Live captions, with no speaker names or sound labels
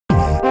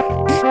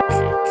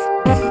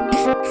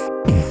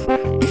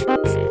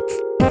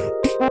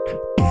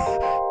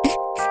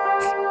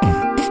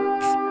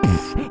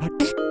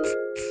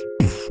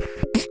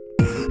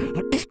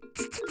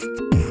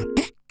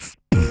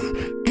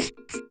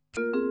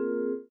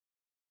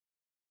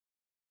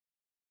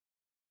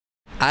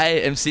I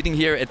am sitting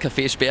here at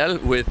Café Sperl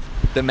with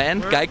the man,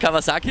 Guy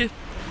Kawasaki.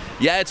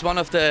 Yeah, it's one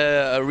of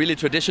the really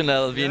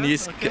traditional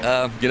Viennese,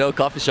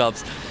 coffee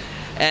shops.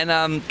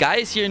 And Guy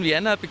is here in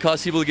Vienna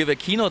because he will give a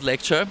keynote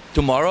lecture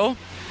tomorrow.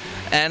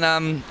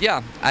 And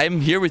yeah,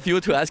 I'm here with you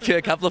to ask you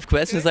a couple of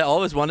questions I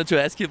always wanted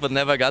to ask you but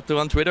never got to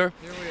on Twitter.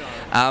 Here we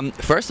are.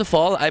 First of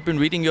all, I've been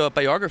reading your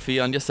biography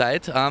on your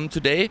site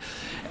today,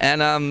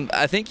 and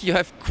I think you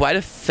have quite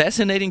a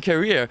fascinating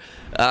career.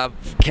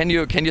 Can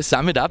you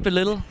sum it up a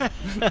little?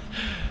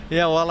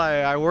 Yeah, well,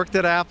 I worked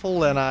at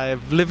Apple, and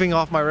I'm living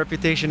off my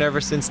reputation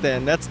ever since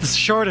then. That's the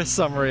shortest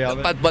summary of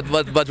it. But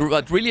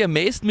what really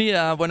amazed me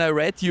when I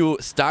read you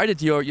said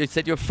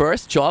your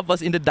first job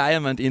was in the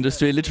diamond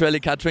industry, literally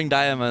cutting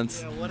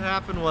diamonds. Yeah, what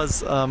happened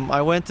was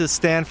I went to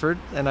Stanford,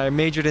 and I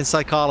majored in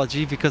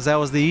psychology because that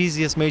was the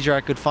easiest major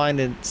I could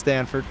find in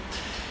Stanford.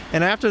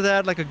 And after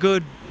that, like a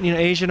good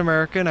Asian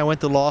American, I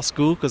went to law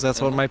school because that's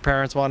what my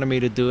parents wanted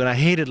me to do. And I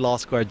hated law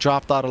school. I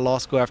dropped out of law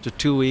school after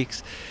 2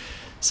 weeks.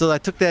 So I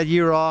took that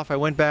year off. I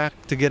went back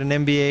to get an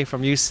MBA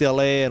from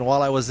UCLA, and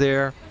while I was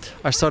there,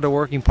 I started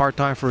working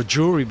part-time for a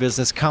jewelry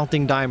business,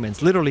 counting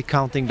diamonds, literally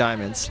counting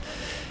diamonds.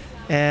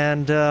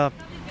 And I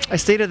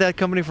stayed at that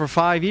company for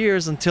 5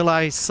 years until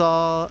I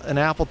saw an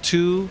Apple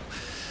II,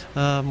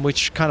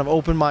 which kind of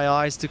opened my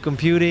eyes to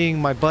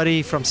computing. My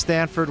buddy from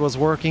Stanford was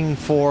working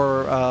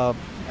for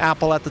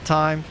Apple at the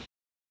time,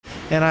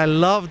 and I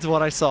loved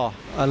what I saw.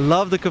 I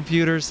loved the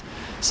computers.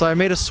 So I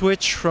made a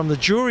switch from the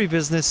jewelry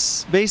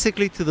business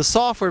basically to the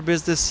software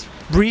business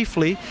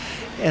briefly,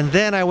 and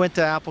then I went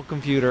to Apple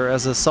Computer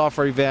as a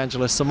software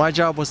evangelist. So my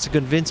job was to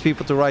convince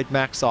people to write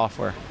Mac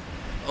software.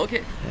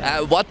 Okay.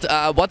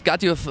 What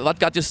got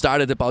you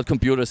started about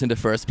computers in the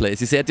first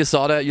place? You said you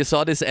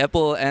saw this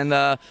Apple, and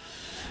Yeah.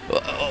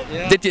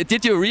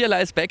 did you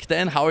realize back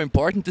then how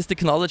important this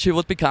technology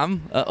would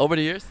become over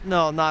the years?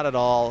 No, not at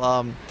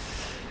all.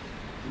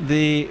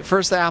 The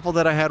first Apple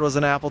that I had was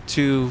an Apple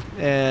II,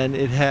 and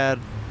it had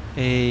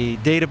a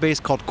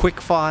database called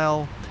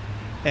QuickFile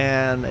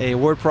and a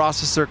word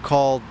processor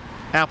called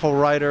Apple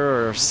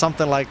Writer or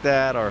something like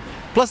that. Or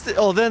plus,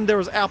 then there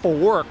was Apple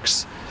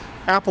Works.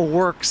 Apple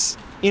Works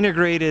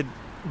integrated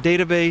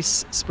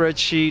database,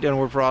 spreadsheet, and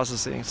word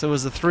processing. So it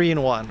was a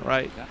 3-in-1,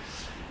 right? Yeah.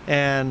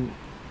 And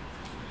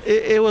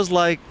it was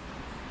like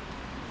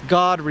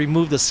God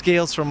removed the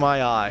scales from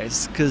my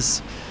eyes,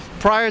 because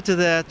prior to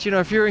that,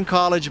 if you're in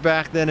college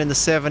back then in the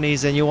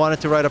 70s and you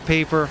wanted to write a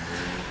paper,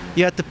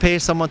 you had to pay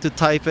someone to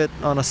type it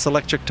on a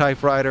Selectric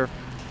typewriter.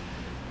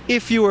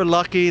 If you were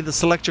lucky, the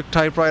Selectric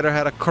typewriter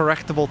had a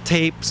correctable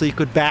tape so you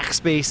could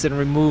backspace and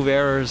remove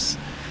errors.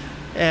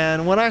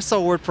 And when I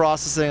saw word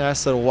processing, I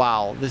said,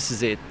 wow, this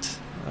is it.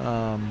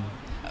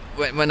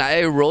 When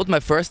I wrote my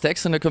first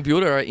text on a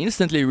computer, I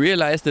instantly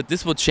realized that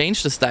this would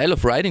change the style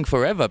of writing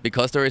forever,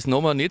 because there is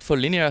no more need for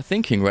linear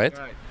thinking, right?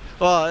 Right.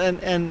 Well,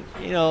 and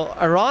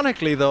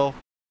ironically though,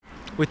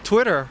 with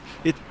Twitter,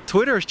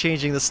 Twitter is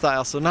changing the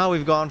style. So now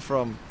we've gone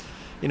from,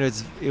 it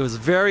was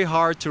very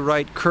hard to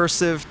write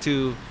cursive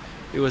to,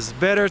 it was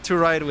better to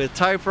write with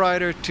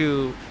typewriter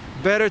to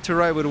better to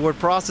write with word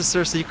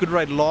processor, so you could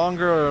write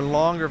longer and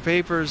longer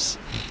papers.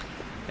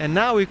 And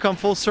now we've come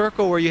full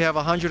circle where you have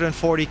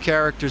 140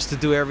 characters to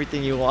do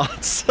everything you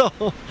want. So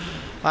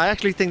I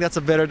actually think that's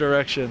a better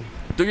direction.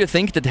 Do you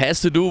think that has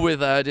to do with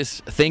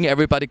this thing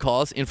everybody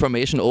calls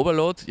information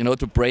overload?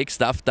 To break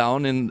stuff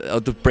down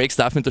to break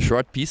stuff into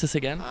short pieces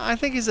again? I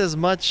think it's as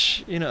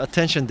much,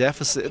 attention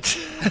deficit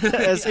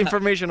as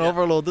information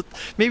overload.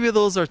 Maybe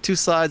those are two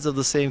sides of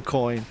the same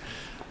coin.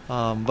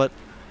 But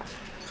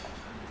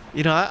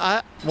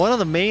one of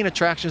the main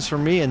attractions for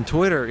me in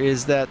Twitter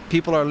is that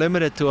people are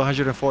limited to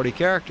 140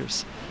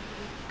 characters.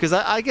 Because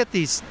I get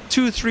these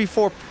 2, 3,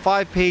 4,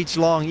 5-page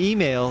long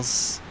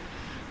emails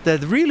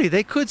that really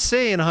they could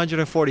say in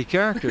 140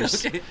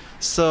 characters. Okay.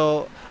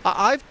 So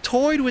I've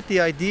toyed with the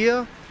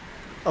idea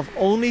of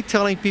only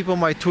telling people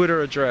my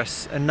Twitter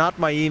address and not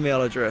my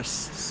email address.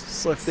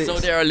 So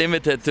they are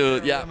limited to,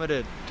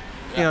 limited.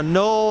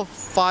 No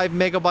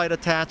 5-megabyte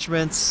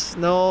attachments,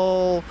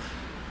 no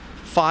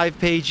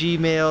 5-page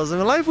emails. I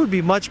mean, life would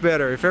be much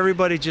better if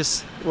everybody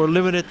just were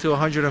limited to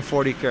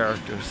 140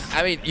 characters.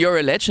 I mean, you're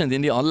a legend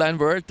in the online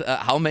world.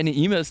 How many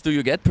emails do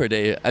you get per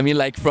day? I mean,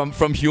 like from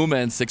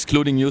humans,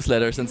 excluding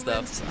newsletters and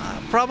stuff.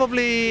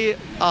 Probably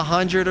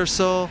 100 or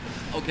so.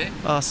 Okay.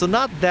 So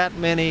not that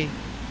many.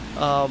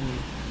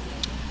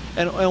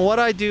 And what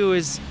I do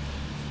is,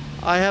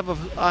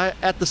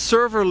 at the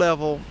server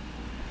level,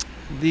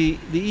 the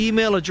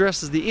email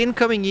addresses, the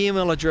incoming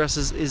email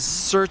addresses is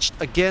searched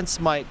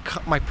against my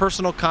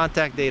personal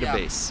contact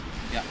database.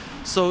 Yeah.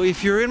 So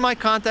if you're in my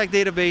contact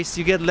database,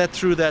 you get let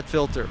through that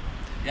filter.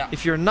 Yeah.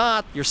 If you're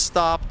not, you're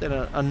stopped, and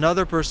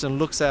another person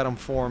looks at them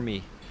for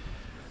me.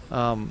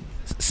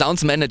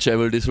 Sounds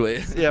manageable this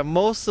way. Yeah,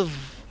 most of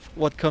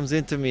what comes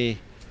into me,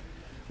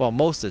 well,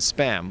 most is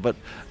spam, but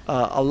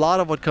a lot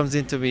of what comes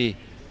into me,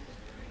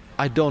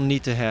 I don't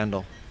need to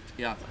handle.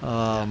 Yeah.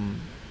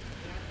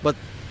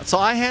 So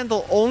I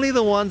handle only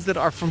the ones that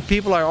are from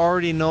people I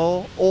already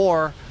know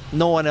or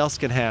no one else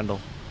can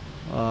handle.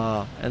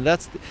 And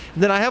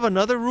then I have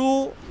another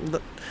rule.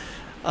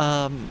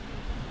 I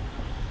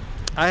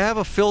have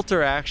a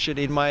filter action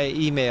in my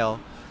email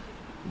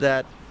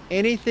that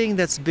anything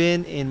that's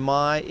been in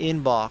my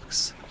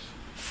inbox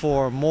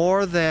for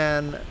more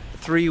than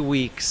 3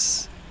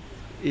 weeks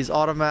is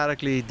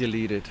automatically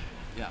deleted.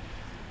 Yeah.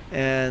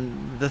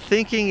 And the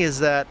thinking is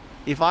that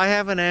if I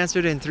haven't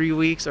answered in 3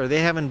 weeks or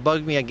they haven't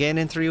bugged me again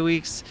in 3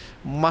 weeks,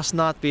 must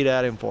not be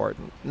that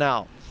important.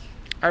 Now,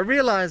 I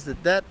realize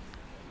that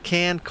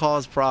can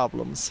cause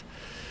problems,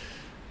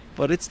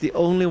 but it's the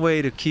only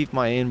way to keep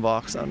my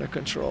inbox under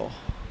control.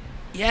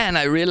 Yeah, and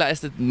I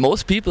realized that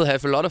most people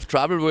have a lot of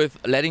trouble with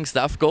letting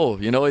stuff go.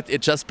 You know,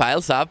 it just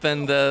piles up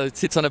and it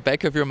sits on the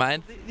back of your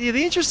mind.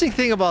 The interesting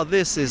thing about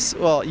this is,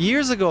 well,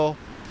 years ago,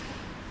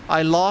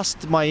 I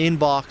lost my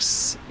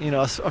inbox, you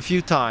know, a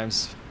few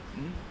times.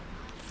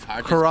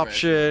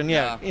 Corruption,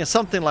 yeah,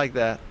 something like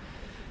that.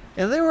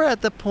 And they were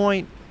at the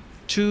point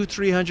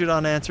 200-300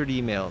 unanswered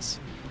emails.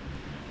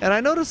 And I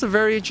noticed a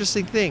very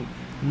interesting thing.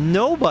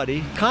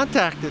 Nobody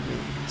contacted me.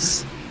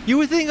 You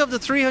would think of the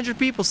 300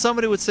 people,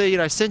 somebody would say, you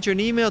know, I sent you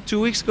an email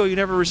 2 weeks ago, you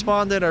never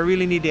responded, I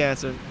really need the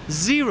answer.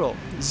 Zero.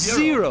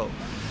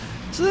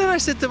 So then I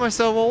said to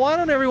myself, well, why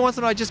don't every once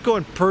in a while I just go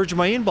and purge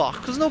my inbox?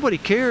 Because nobody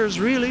cares,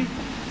 really.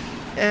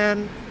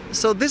 And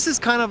so this is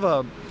kind of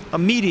a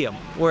medium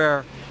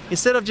where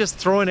instead of just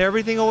throwing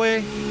everything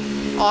away,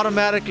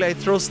 automatically I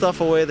throw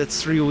stuff away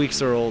that's 3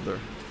 weeks or older.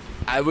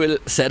 I will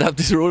set up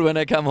this rule when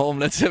I come home.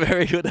 That's a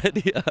very good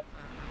idea.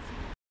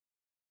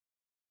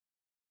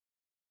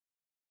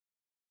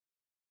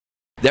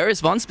 There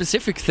is one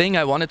specific thing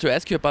I wanted to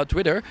ask you about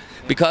Twitter,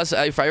 because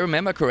if I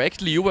remember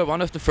correctly, you were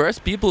one of the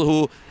first people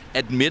who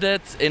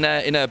admitted in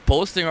a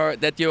posting or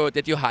that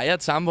you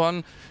hired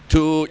someone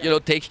to, you know,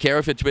 take care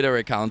of your Twitter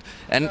account.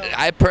 And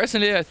I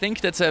personally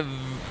think that's a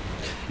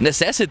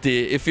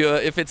necessity if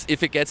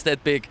it gets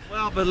that big.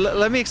 Well, but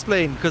let me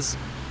explain, because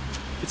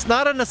it's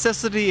not a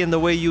necessity in the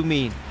way you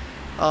mean.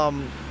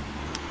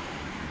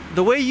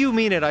 The way you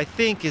mean it, I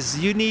think,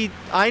 is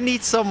I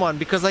need someone,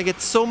 because I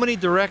get so many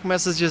direct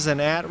messages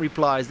and ad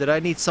replies that I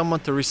need someone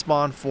to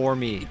respond for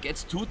me. It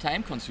gets too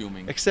time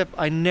consuming. Except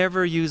I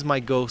never use my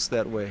ghost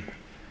that way.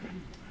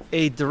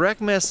 A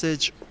direct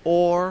message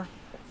or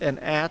an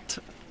ad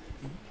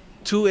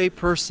to a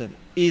person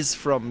is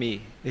from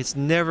me. It's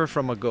never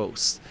from a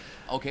ghost.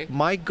 Okay.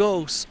 My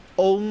ghosts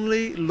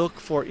only look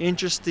for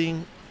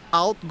interesting,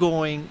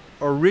 outgoing,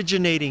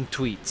 originating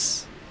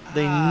tweets.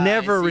 They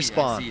never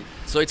respond.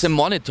 So it's a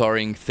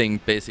monitoring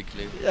thing,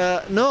 basically.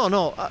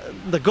 No.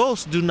 The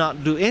ghosts do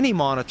not do any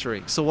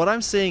monitoring. So what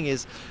I'm saying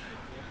is,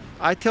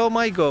 I tell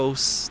my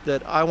ghosts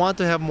that I want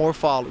to have more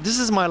followers. This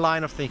is my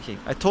line of thinking.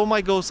 I told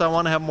my ghosts I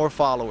want to have more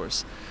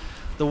followers.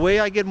 The way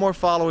I get more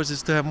followers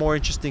is to have more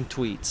interesting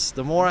tweets.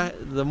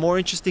 The more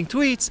interesting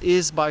tweets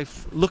is by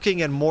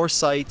looking at more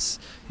sites,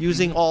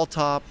 using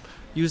Alltop,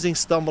 using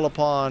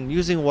StumbleUpon,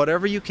 using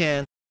whatever you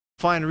can,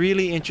 find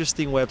really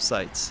interesting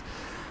websites.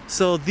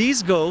 So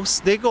these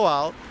ghosts, they go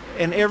out,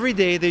 and every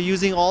day they're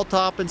using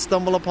Alltop and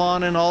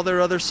StumbleUpon and all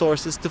their other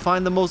sources to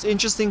find the most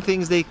interesting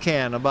things they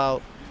can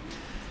about.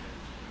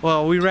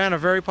 Well, we ran a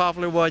very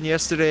popular one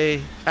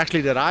yesterday,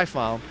 actually that I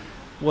found,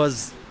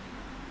 was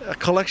a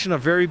collection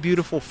of very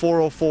beautiful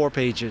 404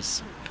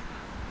 pages.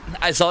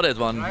 I saw that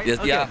one. Right? Yes,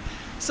 Okay. yeah.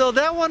 So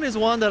that one is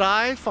one that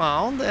I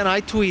found and I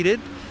tweeted,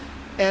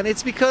 and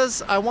it's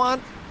because I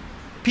want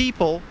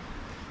people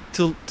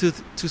to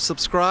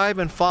subscribe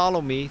and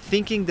follow me,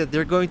 thinking that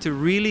they're going to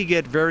really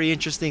get very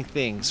interesting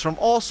things from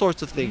all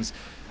sorts of things.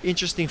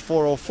 Interesting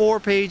 404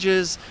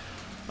 pages.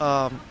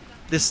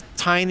 This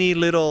tiny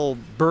little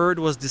bird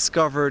was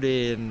discovered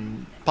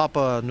in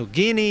Papua New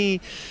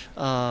Guinea.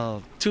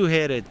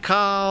 Two-headed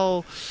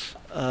cow.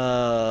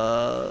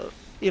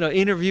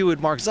 Interview with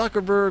Mark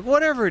Zuckerberg.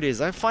 Whatever it is,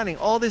 I'm finding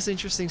all this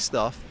interesting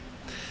stuff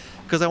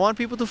because I want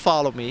people to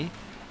follow me,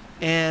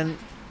 and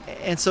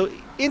so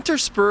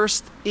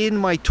interspersed in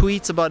my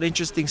tweets about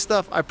interesting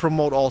stuff, I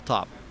promote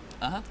Alltop.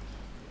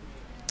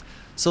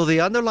 So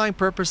the underlying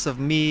purpose of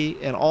me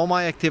and all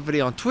my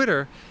activity on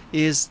Twitter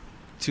is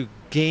to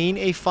gain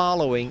a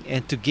following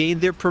and to gain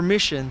their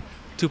permission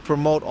to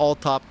promote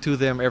Alltop to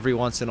them every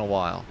once in a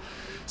while.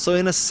 So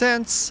in a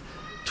sense,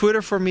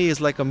 Twitter for me is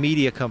like a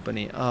media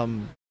company.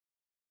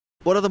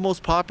 One of the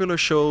most popular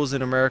shows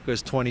in America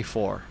is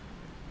 24.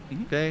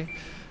 Okay?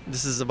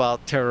 This is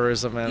about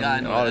terrorism and I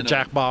know.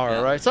 Jack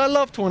Bauer, right? So I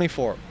love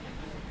 24.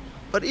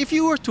 But if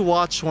you were to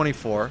watch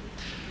 24,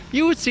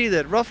 you would see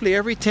that roughly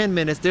every 10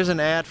 minutes there's an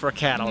ad for a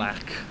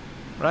Cadillac,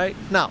 right?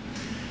 Now,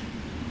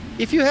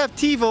 if you have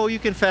TiVo, you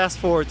can fast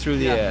forward through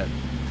the ad.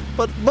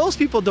 But most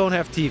people don't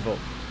have TiVo.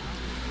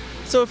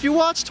 So if you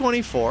watch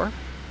 24,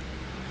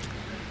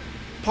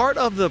 part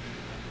of the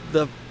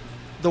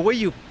way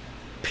you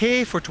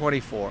pay for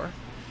 24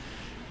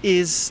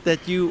 is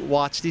that you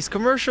watch these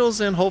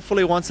commercials and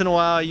hopefully once in a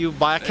while you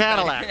buy a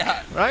Cadillac,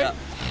 right? Yeah.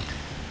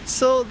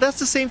 So that's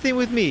the same thing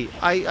with me.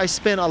 I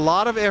spend a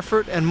lot of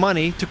effort and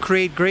money to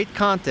create great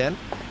content,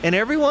 and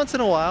every once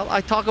in a while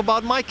I talk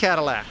about my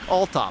Cadillac,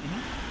 Alltop.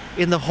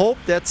 in the hope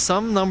that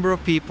some number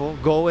of people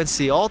go and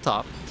see All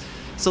Top.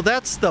 So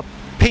that's the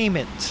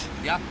payment.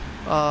 Yeah.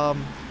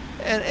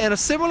 And a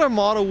similar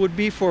model would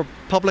be for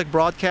public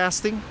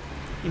broadcasting,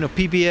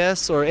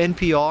 PBS or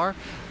NPR.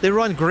 They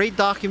run great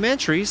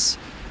documentaries,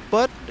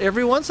 but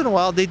every once in a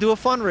while they do a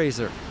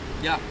fundraiser.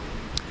 Yeah.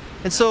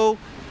 And so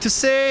to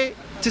say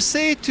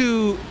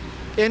to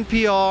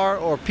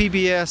NPR or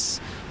PBS,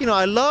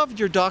 I loved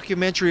your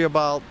documentary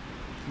about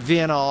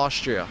Vienna,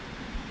 Austria,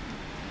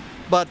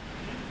 but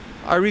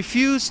I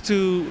refuse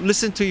to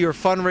listen to your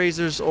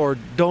fundraisers or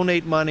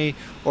donate money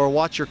or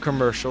watch your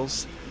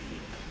commercials.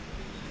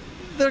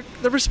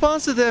 The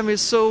response to them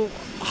is, so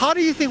how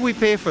do you think we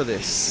pay for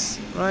this,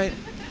 right?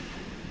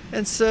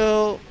 And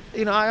so,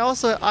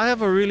 I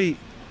have a really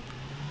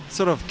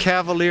sort of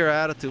cavalier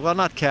attitude. Well,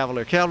 not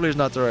cavalier. Cavalier is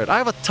not the right. I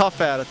have a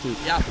tough attitude.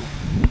 Yeah.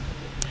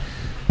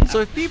 So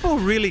if people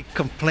really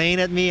complain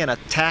at me and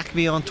attack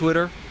me on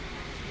Twitter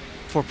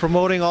for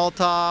promoting All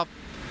Top,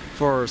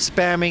 for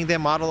spamming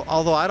them,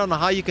 although I don't know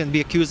how you can be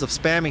accused of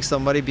spamming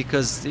somebody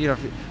because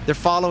they're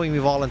following me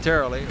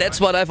voluntarily. That's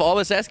what I've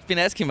always been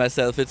asking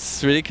myself.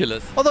 It's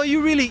ridiculous. Although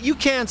you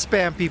can't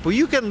spam people.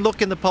 You can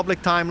look in the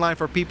public timeline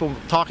for people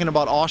talking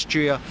about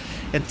Austria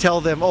and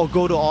tell them, oh,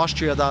 go to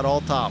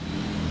austria.alltop.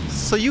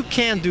 So you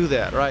can do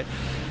that, right?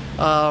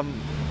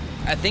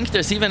 I think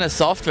there's even a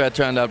software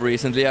turned up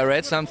recently. I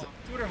read something.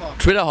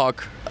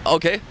 Twitterhawk.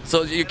 Okay,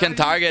 so you can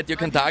target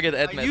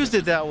ad I used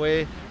it that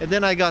way, and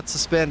then I got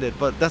suspended,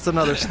 but that's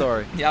another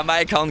story. Yeah,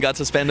 my account got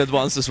suspended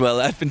once as well.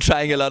 I've been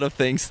trying a lot of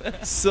things.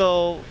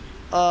 So,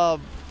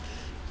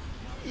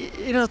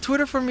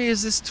 Twitter for me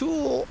is this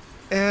tool,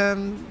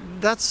 and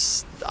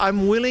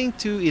I'm willing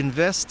to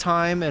invest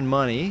time and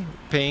money,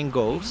 paying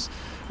goes,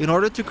 in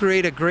order to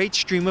create a great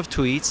stream of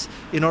tweets,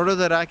 in order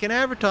that I can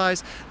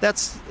advertise.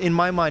 That's, in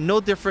my mind,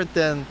 no different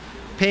than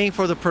paying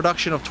for the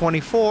production of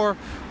 24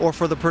 or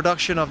for the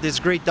production of this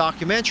great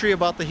documentary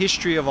about the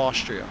history of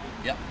Austria.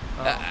 Yeah.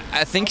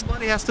 I think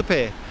somebody has to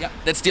pay. Yeah,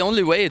 that's the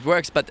only way it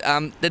works. But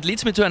that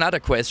leads me to another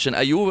question.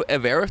 Are you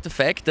aware of the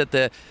fact that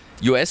the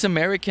US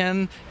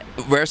American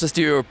versus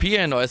the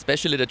European, or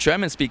especially the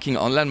German-speaking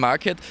online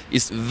market,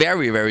 is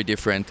very, very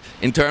different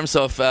in terms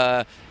of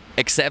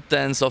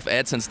acceptance of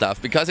ads and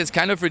stuff? Because it's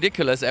kind of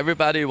ridiculous.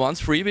 Everybody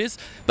wants freebies,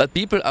 but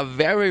people are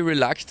very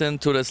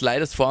reluctant to the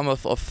slightest form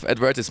of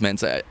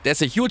advertisements.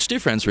 There's a huge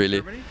difference,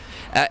 really.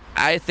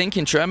 I think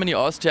in Germany,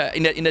 Austria,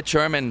 in the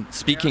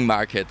German-speaking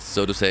market,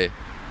 so to say.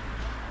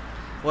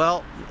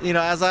 Well,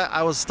 as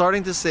I was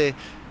starting to say,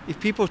 if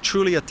people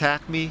truly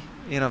attack me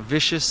in a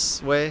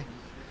vicious way,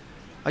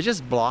 I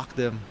just block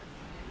them.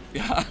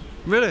 Yeah.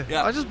 Really?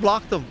 Yeah. I just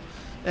block them.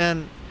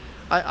 And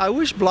I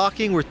wish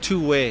blocking were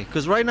two-way,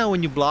 because right now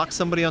when you block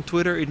somebody on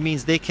Twitter, it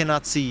means they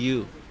cannot see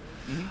you.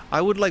 Mm-hmm.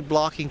 I would like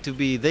blocking to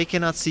be they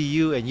cannot see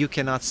you and you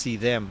cannot see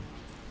them.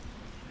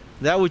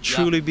 That would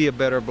truly be a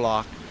better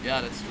block.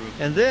 Yeah, that's true.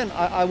 And then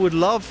I would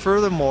love,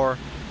 furthermore,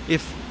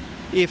 if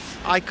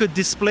I could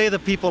display the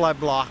people I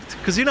blocked.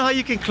 Because you know how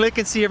you can click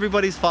and see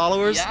everybody's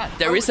followers? Yeah,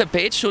 there is a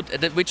page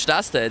which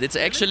does that. It's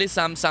actually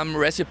some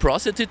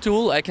reciprocity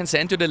tool. I can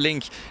send you the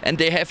link. And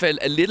they have a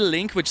little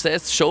link which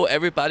says, show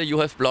everybody you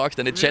have blocked.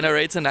 And it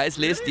generates a nice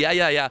list.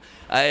 Yeah.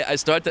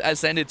 I'll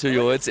send it to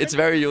you. It's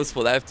very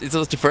useful. It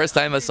was the first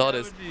time I saw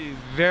this. That would be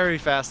very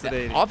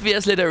fascinating.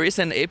 Obviously, there is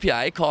an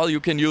API call you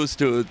can use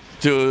to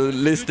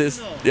list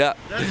this. Yeah.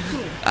 That's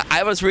cool.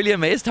 I was really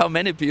amazed how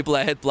many people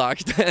I had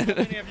blocked. How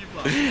many have you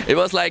blocked? It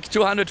was like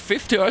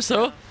 250 or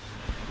so.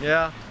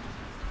 Yeah.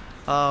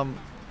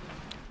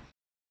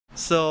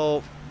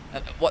 So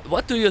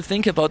what do you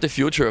think about the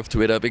future of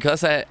Twitter?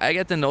 Because I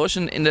get the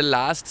notion in the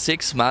last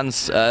 6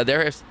 months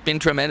there have been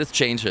tremendous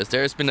changes.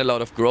 There has been a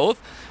lot of growth,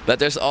 but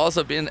there's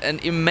also been an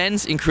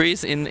immense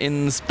increase in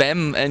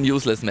spam and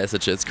useless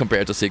messages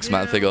compared to 6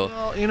 months ago.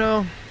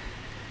 Well,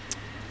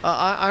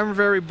 I'm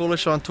very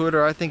bullish on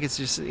Twitter. I think it's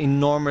just an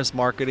enormous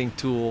marketing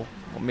tool.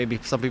 Well, maybe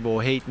some people will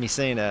hate me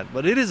saying that,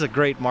 but it is a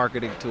great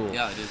marketing tool.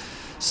 Yeah, it is.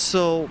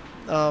 So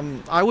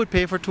I would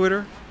pay for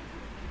Twitter.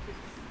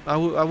 I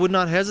would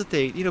not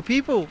hesitate.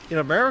 People in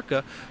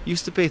America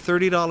used to pay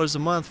 $30 a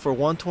month for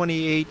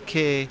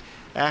 128K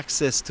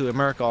access to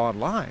America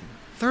Online.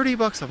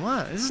 $30 a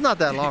month. This is not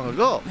that long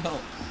ago. No.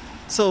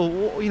 So,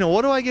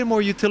 what do I get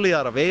more utility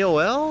out of?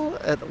 AOL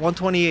at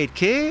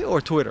 128K or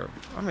Twitter?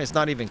 I mean, it's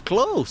not even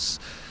close.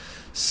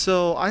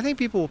 So I think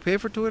people will pay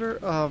for Twitter.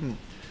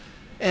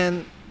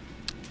 And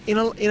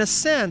in a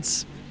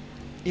sense,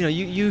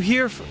 you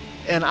hear,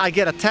 and I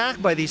get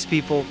attacked by these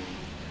people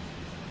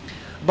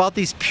about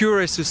these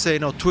purists who say,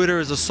 no, Twitter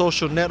is a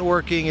social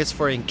networking, it's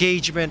for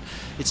engagement,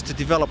 it's to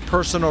develop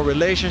personal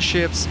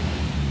relationships,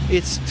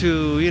 it's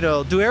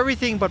to, do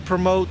everything but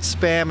promote,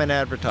 spam, and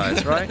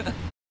advertise, right?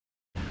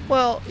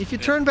 Well, if you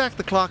turn back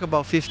the clock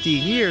about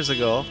 15 years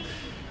ago,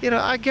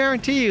 I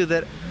guarantee you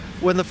that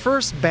when the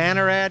first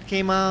banner ad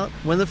came out,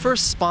 when the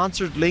first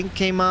sponsored link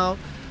came out,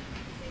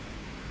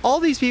 all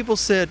these people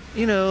said,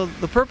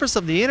 the purpose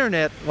of the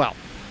internet, well,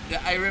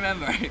 yeah, I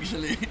remember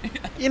actually.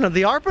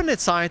 The ARPANET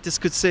scientists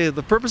could say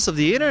the purpose of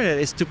the internet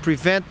is to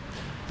prevent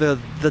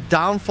the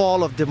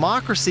downfall of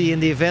democracy in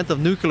the event of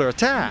nuclear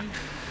attack.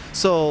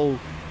 So,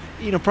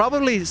 you know,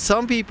 probably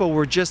some people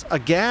were just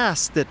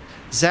aghast that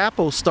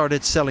Zappos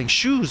started selling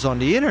shoes on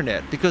the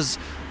internet, because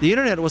the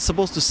internet was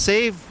supposed to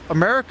save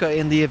America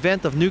in the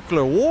event of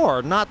nuclear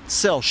war, not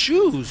sell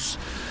shoes.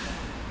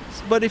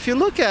 But if you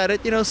look at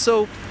it, you know,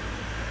 so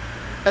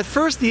at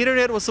first the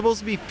internet was supposed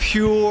to be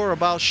pure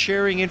about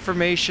sharing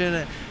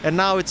information, and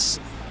now it's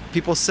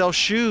people sell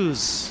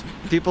shoes,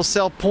 people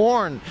sell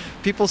porn,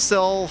 people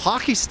sell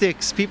hockey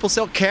sticks, people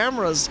sell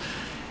cameras.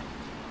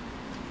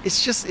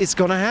 It's just, it's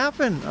gonna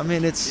happen. I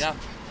mean, it's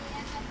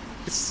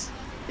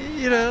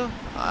you know,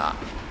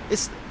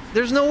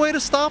 there's no way to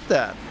stop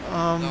that.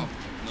 No,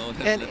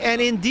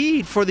 and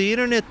indeed, for the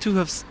internet to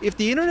have, if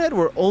the internet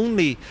were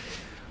only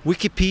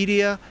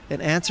Wikipedia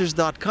and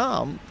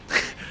Answers.com,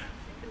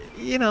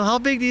 you know, how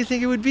big do you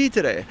think it would be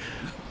today?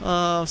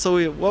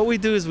 So what we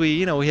do is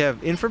we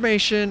have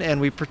information and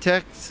we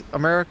protect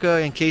America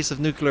in case of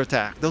nuclear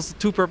attack. Those are the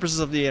two purposes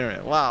of the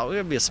internet. Wow, it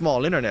would be a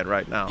small internet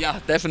right now. Yeah,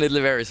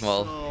 definitely very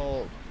small.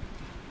 So,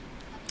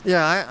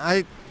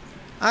 yeah,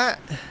 I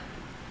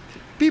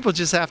people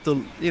just have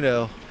to, you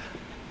know,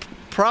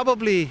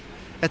 probably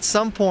at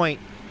some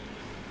point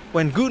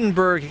when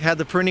Gutenberg had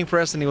the printing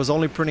press and he was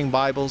only printing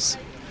Bibles,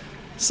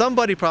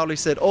 somebody probably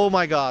said, oh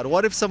my God,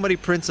 what if somebody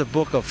prints a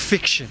book of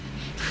fiction?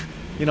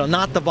 You know,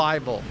 not the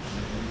Bible.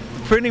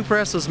 The printing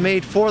press was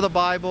made for the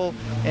Bible,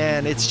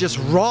 and it's just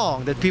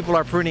wrong that people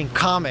are printing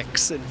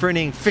comics and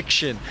printing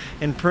fiction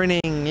and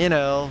printing, you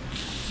know,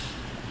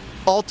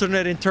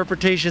 alternate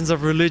interpretations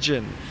of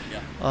religion.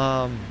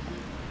 Yeah.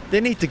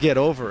 They need to get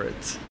over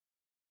it.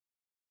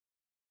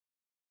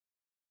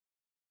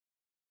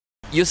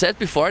 You said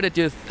before that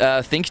you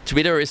think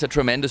Twitter is a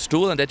tremendous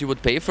tool and that you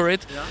would pay for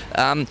it.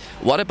 Yeah.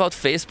 What about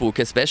Facebook,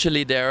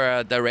 especially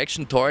their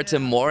direction towards a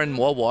more and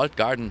more walled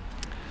garden?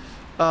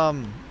 I'll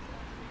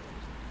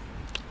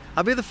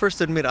be the first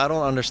to admit I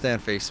don't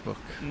understand Facebook.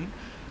 Mm-hmm.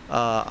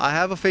 I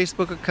have a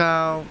Facebook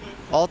account.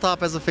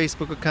 Alltop has a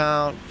Facebook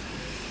account.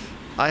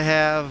 I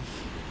have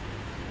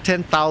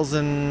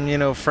 10,000, you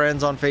know,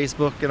 friends on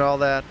Facebook and all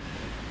that.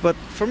 But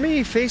for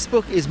me,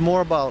 Facebook is more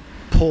about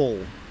pull.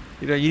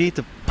 You know, you need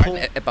to pull.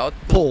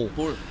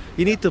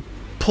 You need to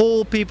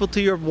pull people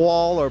to your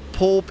wall, or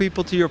pull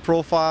people to your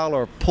profile,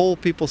 or pull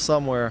people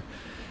somewhere.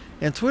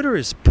 And Twitter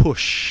is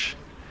push.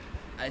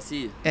 I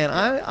see. And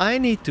I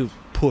need to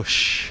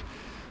push.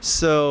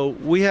 So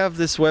we have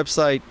this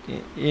website,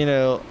 you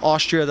know,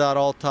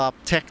 austria.alltop,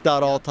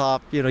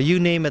 tech.alltop, you know, you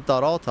name it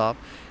 .alltop,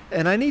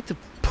 and I need to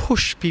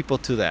push people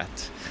to that.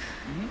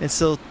 Mm-hmm. And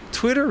so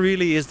Twitter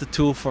really is the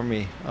tool for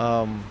me.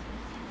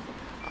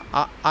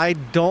 I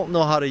don't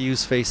know how to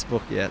use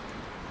Facebook yet.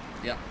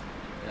 Yeah,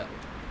 yeah.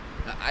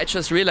 I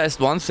just realized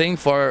one thing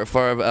for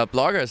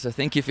bloggers. I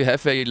think if you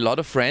have a lot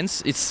of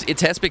friends, it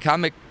has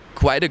become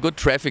quite a good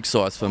traffic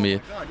source for me. Oh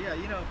my God, yeah,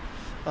 you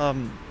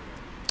know.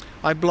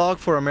 I blog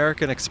for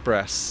American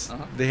Express.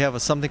 Uh-huh. They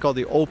have something called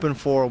the Open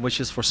Forum, which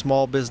is for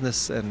small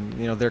business and,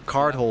 you know, their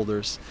card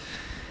holders.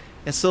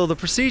 And so the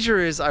procedure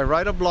is I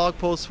write a blog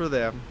post for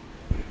them,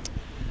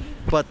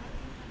 but,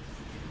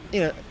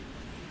 you know,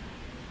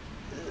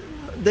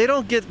 they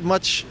don't get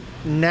much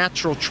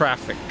natural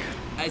traffic.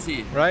 I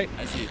see. Right?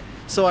 I see.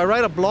 So I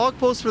write a blog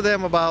post for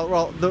them about,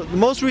 well, the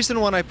most recent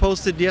one I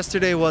posted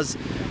yesterday was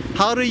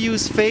how to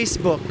use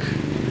Facebook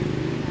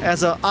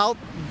as an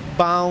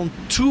outbound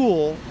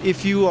tool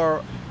if you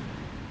are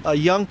a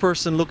young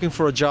person looking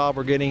for a job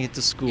or getting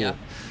into school. Yeah.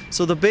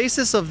 So the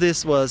basis of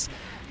this was,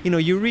 you know,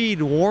 you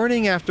read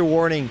warning after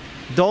warning,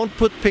 don't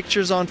put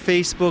pictures on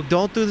Facebook,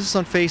 don't do this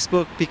on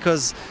Facebook,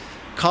 because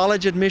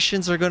college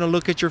admissions are going to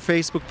look at your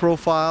Facebook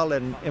profile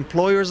and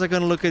employers are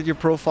going to look at your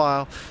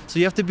profile. So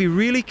you have to be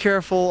really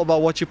careful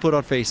about what you put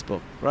on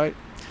Facebook, right?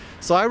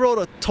 So I wrote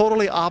a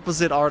totally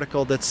opposite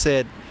article that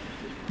said,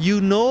 you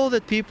know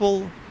that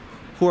people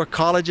who are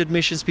college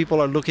admissions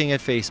people are looking at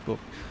Facebook.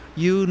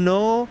 You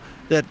know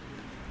that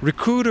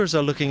recruiters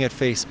are looking at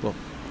Facebook.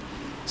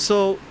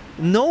 So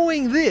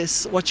knowing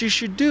this, what you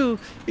should do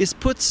is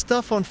put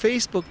stuff on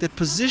Facebook that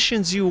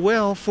positions you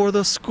well for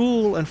the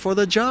school and for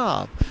the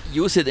job.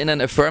 Use it in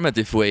an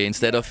affirmative way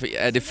instead of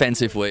a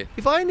defensive way.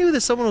 If I knew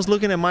that someone was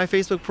looking at my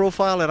Facebook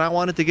profile and I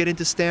wanted to get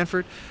into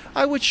Stanford,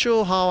 I would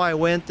show how I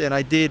went and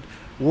I did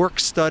work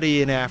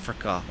study in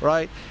Africa,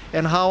 right?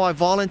 And how I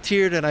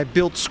volunteered and I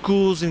built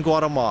schools in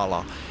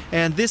Guatemala.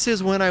 And this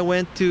is when I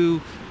went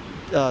to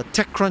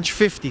TechCrunch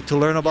 50 to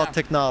learn about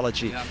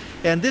technology. Yeah.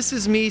 And this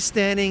is me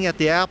standing at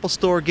the Apple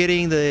store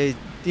getting the,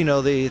 you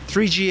know, the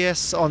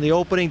 3GS on the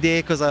opening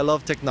day because I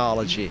love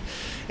technology.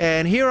 Mm-hmm.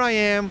 And here I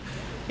am,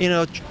 you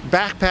know,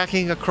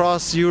 backpacking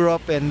across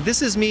Europe, and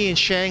this is me in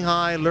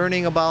Shanghai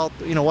learning about,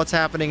 you know, what's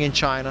happening in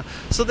China,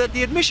 so that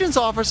the admissions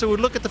officer would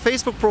look at the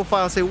Facebook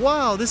profile and say,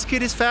 wow, this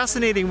kid is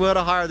fascinating, we ought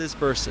to hire this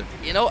person.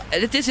 You know,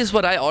 this is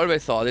what I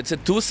always thought. It's a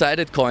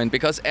two-sided coin,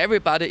 because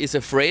everybody is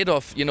afraid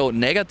of, you know,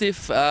 negative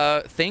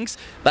things,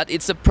 but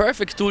it's a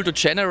perfect tool to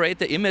generate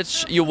the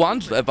image you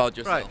want about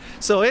yourself. Right.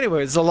 So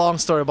anyway, it's a long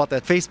story about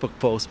that Facebook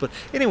post, but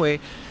anyway,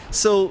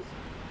 so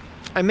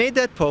I made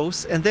that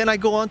post, and then I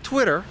go on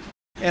Twitter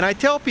and I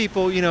tell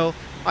people, you know,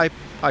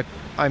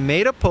 I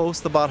made a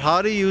post about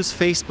how to use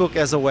Facebook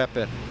as a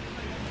weapon.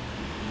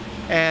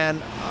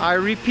 And I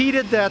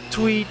repeated that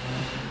tweet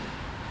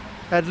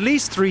at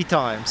least 3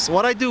 times.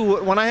 What I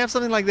do when I have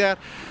something like that,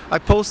 I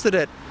post it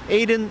at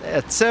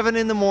 7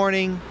 in the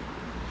morning,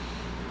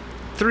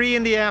 3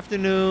 in the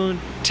afternoon,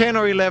 10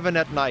 or 11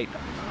 at night.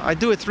 I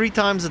do it 3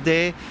 times a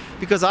day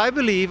because I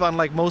believe,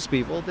 unlike most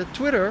people, that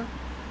Twitter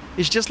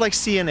is just like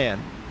CNN.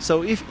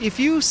 So if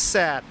you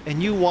sat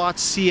and you watched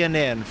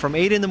CNN from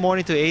 8 in the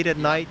morning to 8 at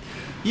night,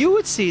 you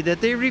would see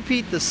that they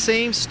repeat the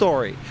same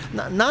story.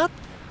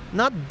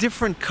 Not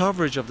different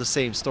coverage of the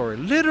same story,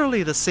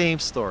 literally the same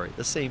story,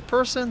 the same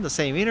person, the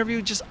same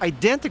interview, just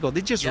identical.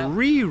 They just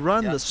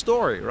rerun the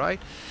story, right?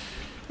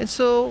 And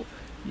so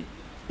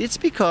it's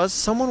because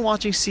someone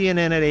watching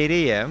CNN at 8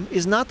 a.m.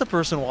 is not the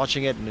person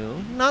watching at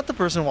noon, not the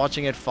person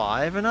watching at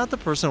 5, and not the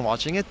person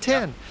watching at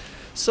 10. Yeah.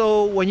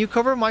 So when you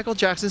cover Michael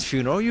Jackson's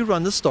funeral, you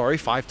run the story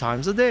 5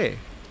 times a day,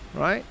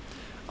 right?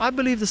 I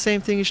believe the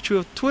same thing is true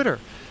of Twitter.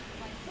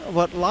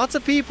 But lots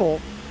of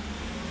people,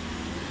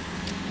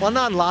 well,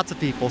 not lots of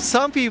people,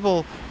 some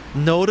people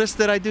notice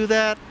that I do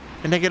that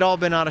and they get all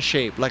bent out of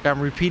shape, like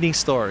I'm repeating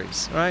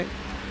stories, right?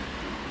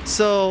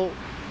 So,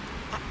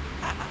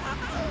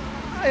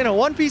 you know,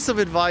 one piece of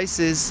advice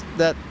is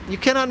that you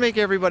cannot make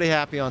everybody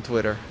happy on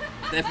Twitter.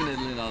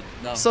 Definitely not.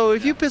 No. So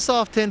if you piss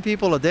off 10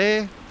 people a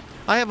day,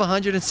 I have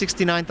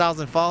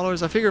 169,000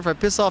 followers. I figure if I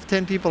piss off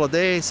 10 people a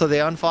day so they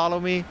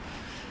unfollow me,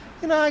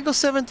 you know, I go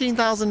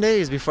 17,000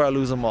 days before I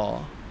lose them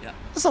all. Yeah.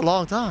 That's a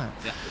long time.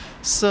 Yeah.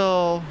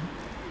 So,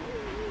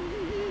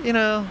 you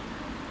know,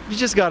 you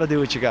just got to do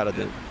what you got to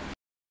do.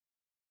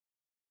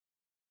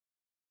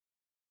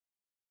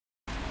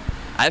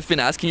 I've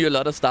been asking you a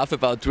lot of stuff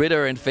about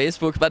Twitter and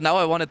Facebook, but now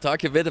I want to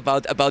talk a bit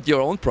about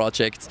your own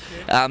projects.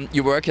 Okay.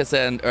 You work as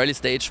an early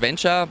stage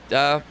venture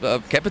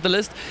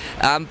capitalist,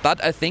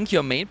 but I think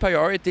your main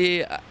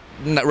priority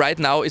right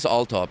now is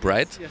Alltop,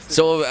 right? Yes,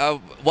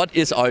 so what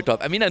is Alltop?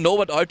 I mean, I know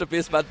what Alltop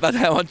is, but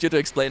I want you to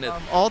explain it.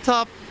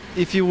 Alltop,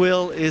 if you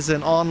will, is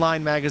an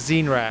online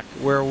magazine rack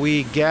where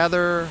we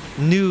gather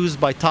news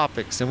by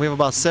topics, and we have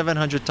about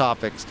 700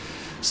 topics.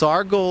 So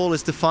our goal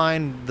is to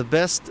find the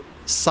best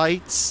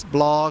sites,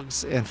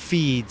 blogs, and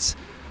feeds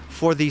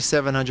for these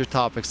 700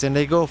 topics, and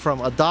they go from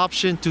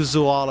adoption to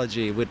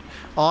zoology with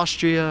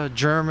Austria,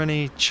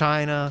 Germany,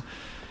 China,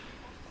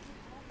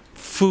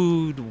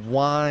 food,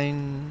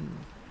 wine,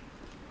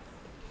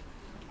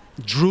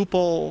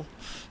 Drupal,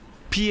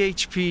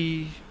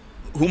 PHP.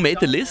 Who made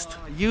the list?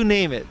 You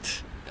name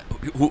it.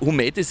 Who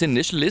made this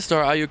initial list,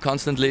 or are you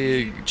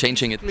constantly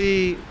changing it?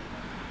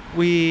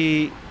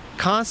 We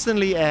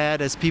constantly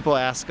add as people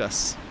ask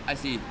us. I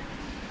see.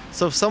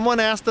 So if someone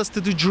asked us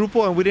to do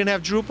Drupal and we didn't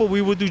have Drupal, we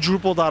would do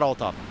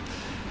Drupal.alltop.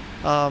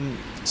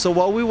 So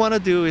what we want to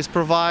do is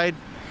provide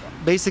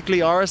basically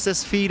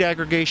RSS feed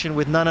aggregation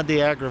with none of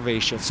the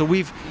aggravation. So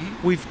we've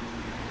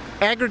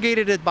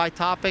aggregated it by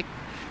topic,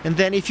 and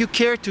then if you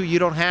care to, you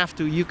don't have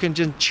to. You can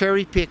just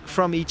cherry pick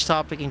from each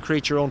topic and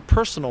create your own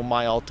personal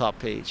My Alltop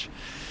page.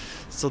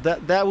 So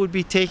that would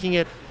be taking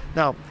it.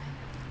 Now,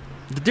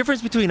 the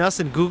difference between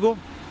us and Google,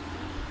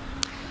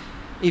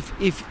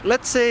 if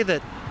let's say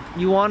that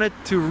you wanted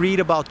to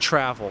read about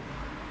travel,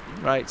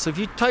 right? So if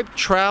you type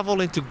travel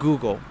into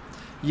Google,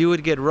 you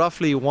would get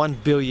roughly 1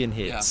 billion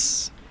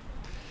hits.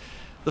 Yeah.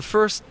 The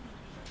first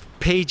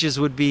pages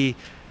would be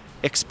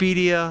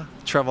Expedia,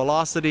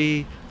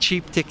 Travelocity,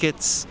 cheap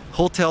tickets,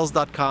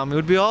 hotels.com. It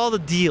would be all the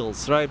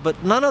deals, right?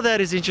 But none of that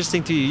is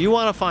interesting to you. You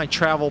want to find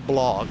travel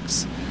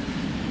blogs.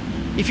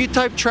 If you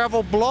type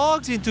travel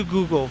blogs into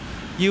Google,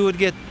 you would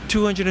get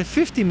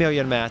 250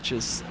 million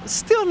matches.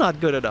 Still not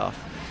good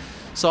enough.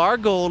 So our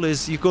goal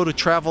is you go to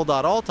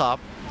travel.alltop,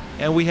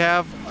 and we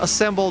have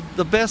assembled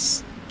the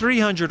best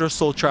 300 or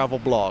so travel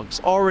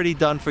blogs already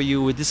done for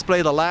you. We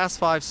display the last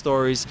 5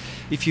 stories.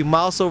 If you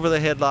mouse over the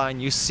headline,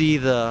 you see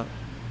the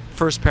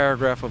first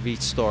paragraph of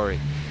each story.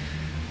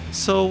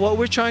 So what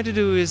we're trying to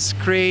do is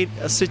create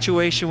a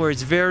situation where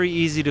it's very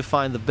easy to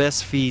find the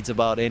best feeds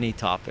about any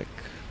topic.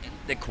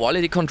 The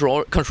quality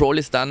control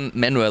is done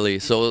manually,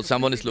 so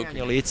someone is looking.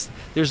 Manually.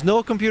 There's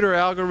no computer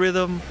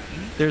algorithm,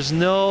 there's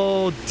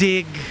no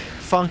dig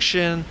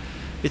function,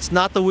 it's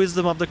not the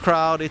wisdom of the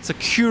crowd, it's a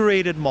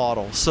curated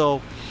model.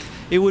 So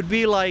it would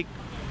be like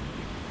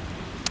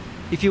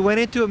if you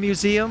went into a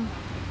museum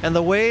and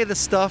the way the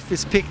stuff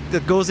is picked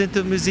that goes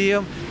into the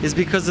museum is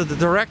because of the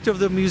director of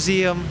the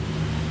museum,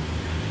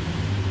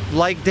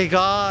 like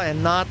Degas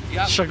and not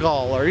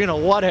Chagall, or you know,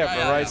 whatever,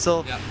 right?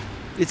 So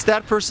it's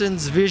that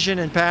person's vision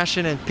and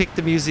passion and pick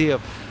the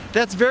museum.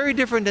 That's very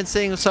different than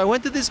saying, so I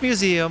went to this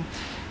museum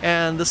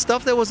and the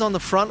stuff that was on the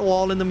front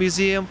wall in the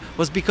museum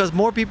was because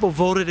more people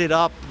voted it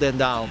up than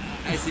down.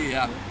 I see,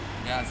 yeah.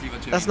 Yeah, I see what you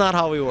mean. That's not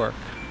how we work.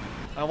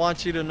 I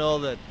want you to know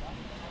that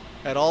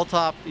at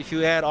Alltop, if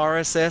you add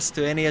RSS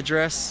to any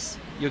address,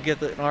 you'll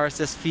get an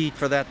RSS feed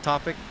for that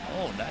topic.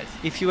 Oh, nice.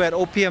 If you add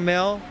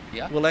OPML,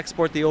 we'll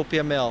export the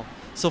OPML.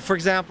 So for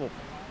example,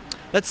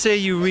 let's say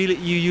you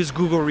use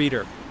Google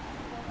Reader.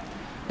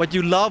 but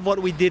you love what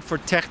we did for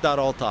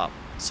tech.alltop.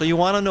 So you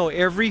want to know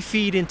every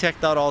feed in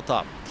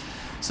tech.alltop.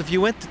 So if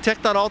you went to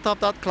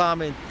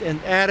tech.alltop.com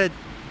and added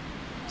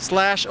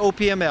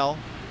 /opml,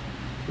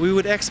 we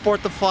would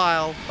export the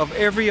file of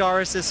every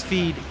RSS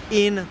feed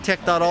in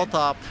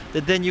tech.alltop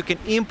that then you can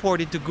import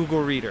into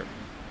Google Reader.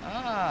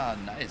 Ah,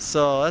 nice.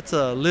 So that's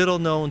a little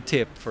known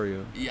tip for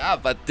you. Yeah,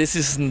 but this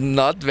is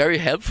not very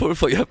helpful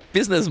for your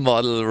business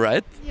model,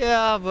 right?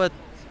 Yeah, but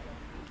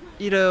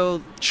you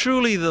know,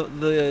 truly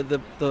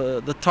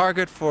the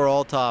target for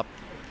Alltop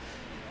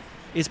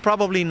is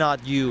probably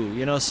not you.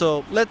 You know,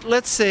 so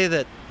let's say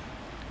that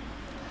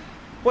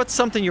what's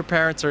something your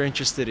parents are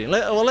interested in.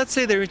 Let's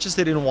say they're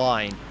interested in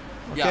wine.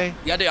 Okay?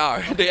 Yeah, they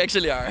are. They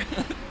actually are.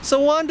 So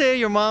one day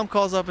your mom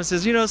calls up and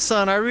says, you know,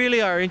 son, I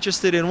really are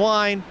interested in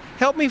wine.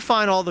 Help me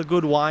find all the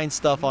good wine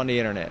stuff on the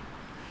internet.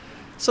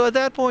 So at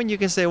that point you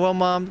can say, well,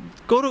 mom,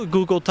 go to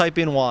Google, type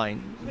in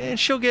wine, and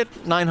she'll get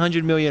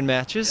 900 million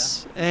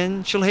matches,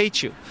 and she'll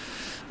hate you.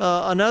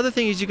 Another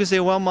thing is you can say,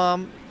 well,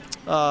 mom,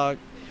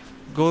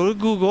 go to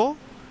Google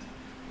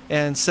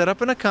and set up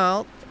an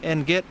account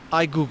and get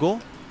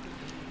iGoogle,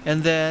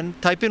 and then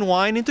type in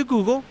wine into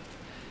Google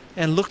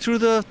and look through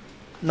the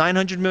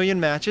 900 million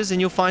matches, and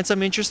you'll find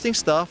some interesting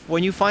stuff.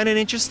 When you find an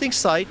interesting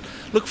site,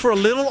 look for a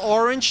little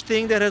orange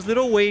thing that has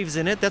little waves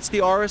in it. That's the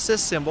RSS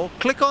symbol.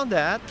 Click on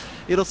that.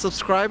 It'll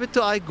subscribe it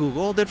to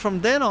iGoogle. Then from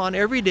then on,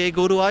 every day,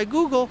 go to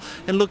iGoogle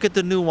and look at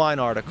the new wine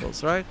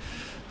articles, right?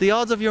 The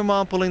odds of your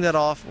mom pulling that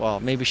off, well,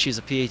 maybe she's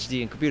a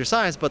PhD in computer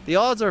science, but the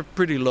odds are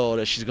pretty low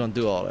that she's going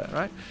to do all that,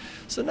 right?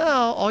 So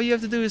now, all you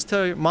have to do is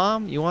tell your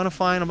mom, you want to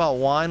find about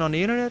wine on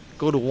the internet?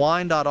 Go to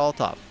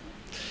wine.alltop.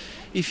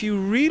 If you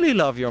really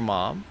love your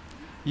mom,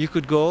 you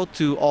could go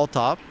to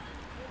Alltop,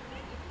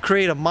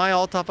 create a My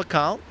Alltop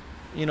account,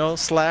 you know,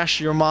 /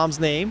 your mom's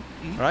name,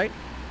 right?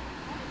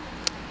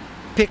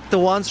 Pick the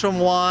ones from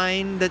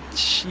wine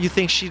that you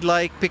think she'd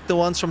like, pick the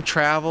ones from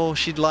travel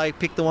she'd like,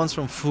 pick the ones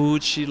from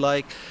food she'd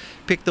like,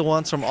 pick the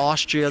ones from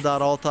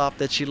Austria.alltop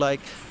that she'd like,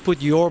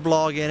 put your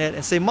blog in it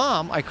and say,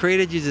 Mom, I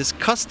created you this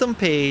custom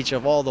page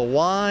of all the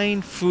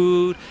wine,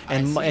 food,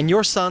 and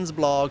your son's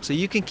blog, so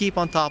you can keep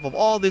on top of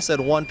all this at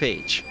one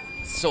page.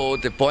 So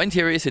the point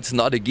here is it's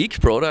not a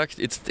geek product.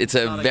 It's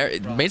a very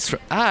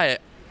mainstream.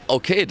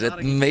 Okay,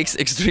 that makes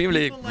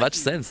extremely much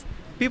sense.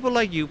 People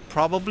like you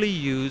probably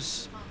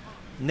use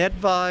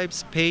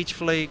NetVibes,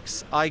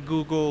 PageFlakes,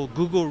 iGoogle,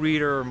 Google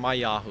Reader, or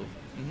MyYahoo,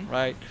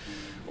 right?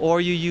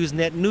 Or you use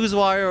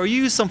NetNewsWire, or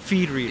you use some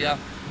feed reader. Yeah.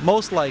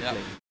 Most likely.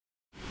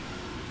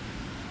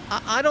 Yeah.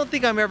 I don't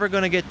think I'm ever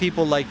going to get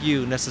people like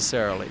you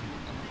necessarily.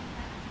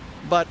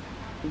 But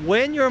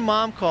when your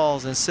mom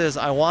calls and says,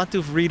 I want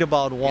to read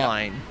about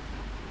wine,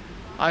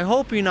 I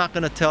hope you're not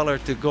going to tell her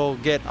to go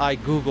get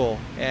iGoogle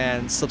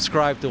and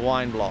subscribe to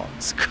wine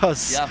blogs,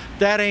 because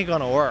that ain't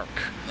going to work.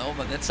 No,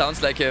 but that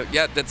sounds like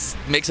that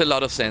makes a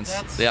lot of sense.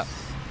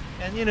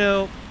 And you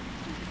know,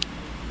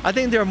 I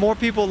think there are more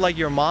people like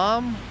your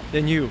mom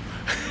than you.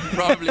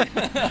 Probably.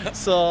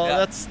 So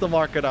that's the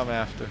market I'm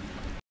after.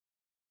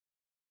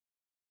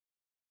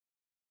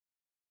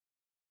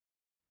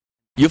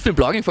 You've been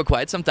blogging for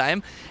quite some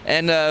time,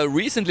 and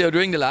recently or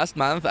during the last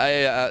month,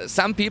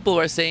 some people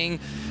were saying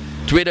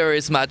Twitter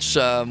is much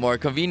more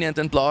convenient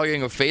than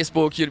blogging, or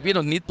Facebook. We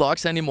don't need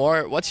blogs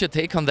anymore. What's your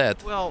take on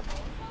that? Well,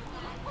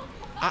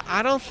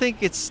 I don't think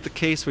it's the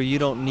case where you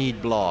don't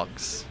need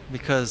blogs,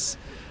 because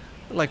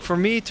like for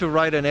me to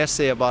write an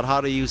essay about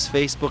how to use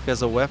Facebook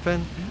as a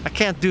weapon, I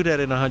can't do that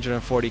in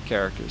 140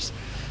 characters.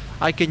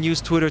 I can use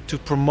Twitter to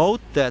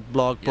promote that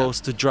blog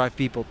post to drive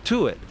people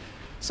to it.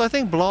 So I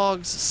think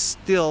blogs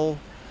still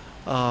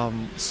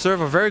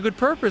serve a very good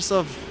purpose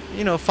of,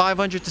 you know,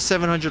 500 to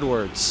 700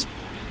 words.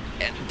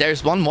 And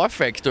there's one more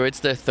factor.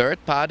 It's the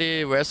third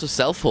party versus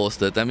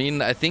self-hosted. I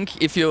mean, I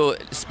think if you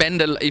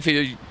spend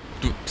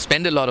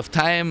a lot of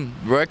time,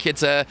 work,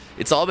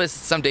 it's always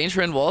some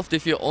danger involved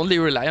if you only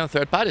rely on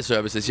third-party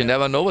services. You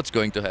never know what's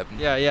going to happen.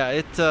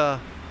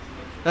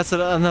 That's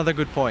another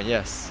good point.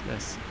 Yes.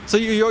 So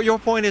your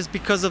point is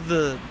because of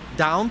the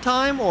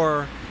downtime,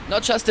 or?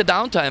 Not just the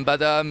downtime,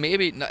 but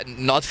maybe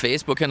not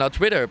Facebook and not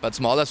Twitter, but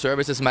smaller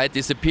services might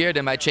disappear.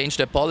 They might change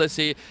their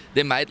policy.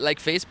 They might, like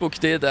Facebook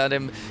did,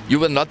 you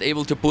were not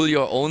able to pull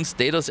your own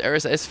status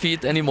RSS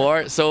feed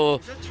anymore. So,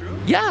 is that true?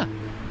 Yeah.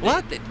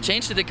 What? They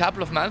changed it a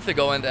couple of months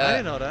ago, and I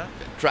didn't know that.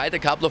 Tried a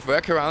couple of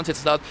workrounds.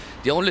 It's not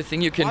the only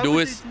thing you can do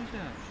is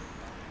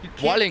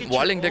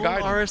walling the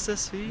garden.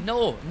 RSS feed?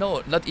 No,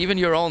 not even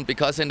your own,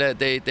 because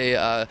they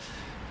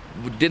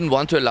didn't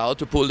want to allow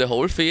to pull the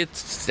whole feed.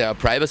 There are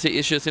privacy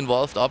issues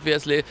involved,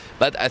 obviously,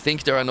 but I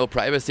think there are no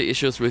privacy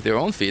issues with your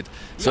own feed.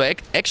 So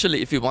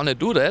actually, if you want to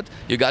do that,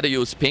 you got to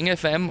use Ping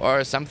FM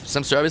or some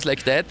service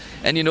like that,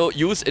 and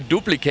use a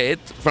duplicate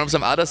from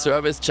some other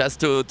service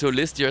just to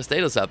list your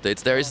status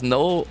updates. There is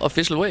no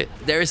official way.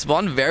 There is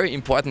one very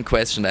important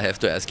question I have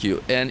to ask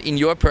you. And in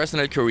your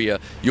personal career,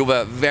 you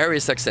were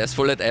very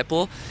successful at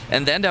Apple,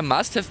 and then there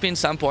must have been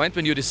some point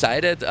when you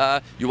decided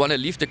you want to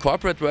leave the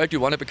corporate world, you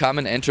want to become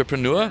an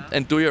entrepreneur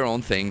and do your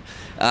own thing.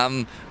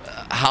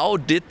 How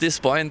did this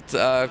point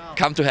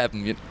come to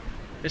happen?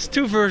 There's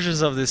two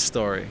versions of this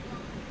story.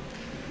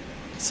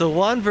 So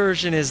one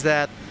version is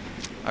that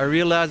I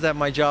realized that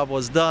my job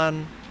was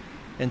done,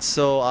 and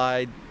so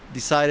I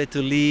decided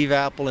to leave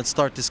Apple and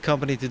start this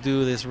company to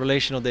do this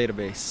relational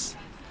database.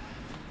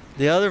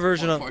 The other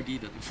version of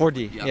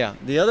 4D, yeah.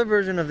 The other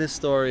version of this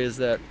story is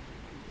that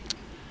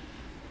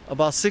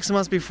about 6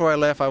 months before I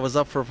left, I was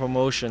up for a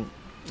promotion,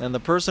 and the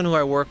person who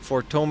I worked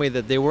for told me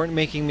that they weren't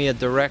making me a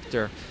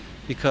director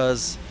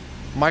because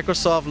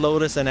Microsoft,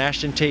 Lotus, and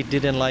Ashton Tate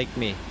didn't like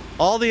me.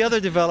 All the other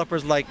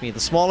developers liked me. The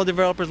smaller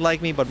developers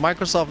liked me, but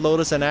Microsoft,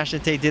 Lotus, and Ashton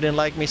Tate didn't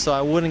like me, so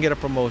I wouldn't get a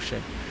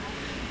promotion.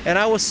 And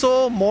I was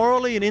so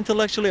morally and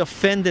intellectually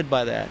offended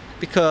by that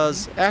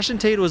because Ashton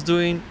Tate was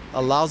doing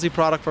a lousy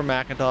product for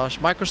Macintosh,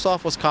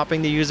 Microsoft was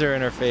copying the user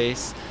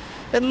interface,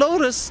 and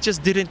Lotus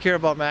just didn't care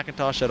about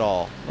Macintosh at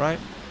all, right?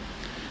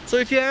 So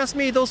if you ask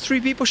me, those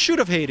three people should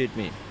have hated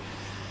me.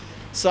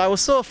 So I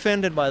was so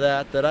offended by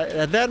that that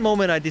at that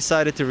moment I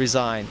decided to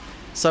resign.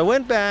 So I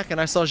went back and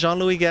I saw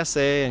Jean-Louis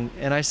Gasset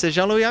and I said,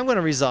 Jean-Louis, I'm going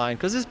to resign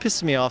because this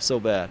pissed me off so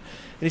bad.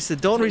 And he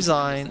said, don't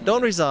resign,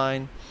 don't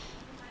resign.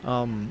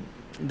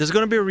 There's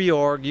going to be a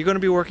reorg, you're going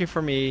to be working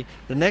for me.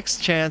 The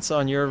next chance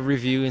on your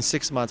review in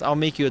 6 months, I'll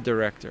make you a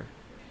director.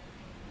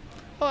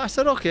 Oh, I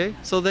said, okay.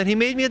 So then he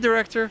made me a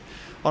director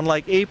on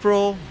like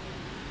April.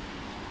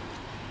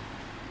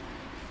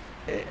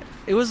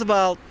 It was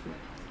about,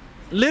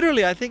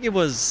 literally, I think it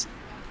was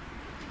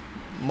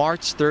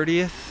March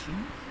 30th.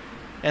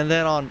 And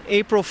then on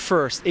April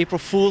 1st, April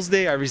Fool's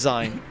Day, I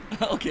resigned.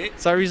 Okay.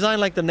 So I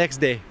resigned like the next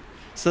day.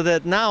 So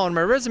that now on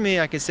my resume,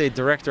 I can say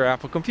Director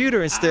Apple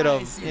Computer instead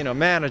of,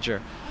 manager.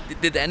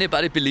 Did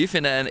anybody believe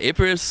in an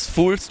April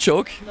Fool's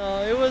joke?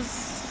 No, it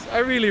was, I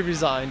really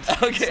resigned.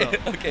 Okay,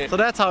 so, okay. So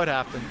that's how it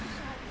happened.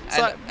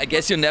 So I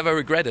guess you never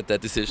regretted that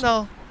decision.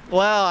 No.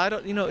 Well, I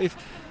don't,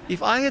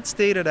 if I had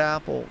stayed at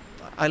Apple,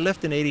 I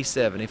left in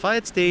 '87. If I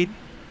had stayed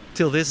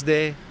till this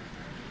day,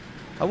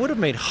 I would have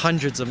made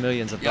hundreds of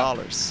millions of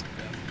dollars.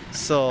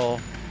 So,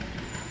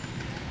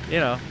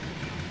 then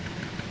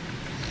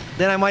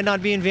I might not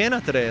be in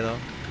Vienna today, though.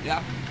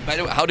 Yeah. By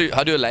the way,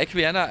 how do you like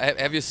Vienna?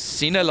 Have you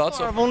seen a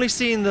lot? I've only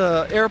seen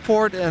the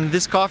airport and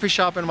this coffee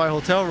shop in my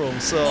hotel room.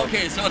 So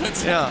okay, so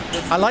that's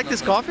I like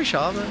this coffee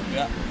shop.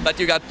 Yeah. But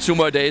you got 2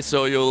 more days,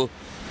 so you'll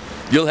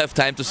have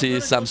time to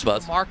see some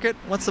spots. Market?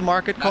 What's the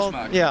market called?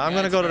 Market. Yeah, I'm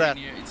gonna go to that.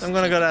 I'm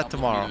gonna go to that couple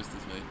tomorrow. meters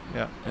this way.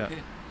 Yeah. Okay.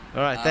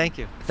 All right. Thank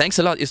you. Thanks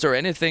a lot. Is there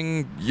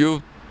anything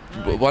you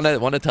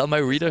wanna tell my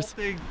readers?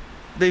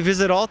 They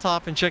visit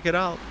Alltop and check it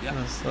out.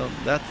 Yeah. So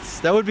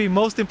that would be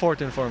most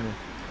important for me.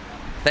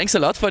 Thanks a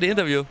lot for the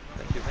interview.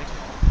 Thank you.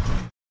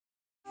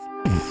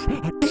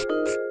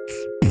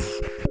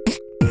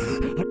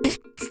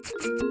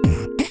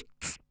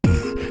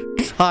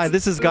 Hi,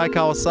 this is Guy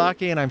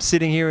Kawasaki, and I'm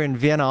sitting here in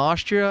Vienna,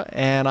 Austria,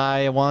 and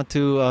I want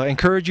to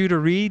encourage you to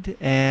read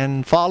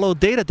and follow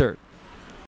Data Dirt.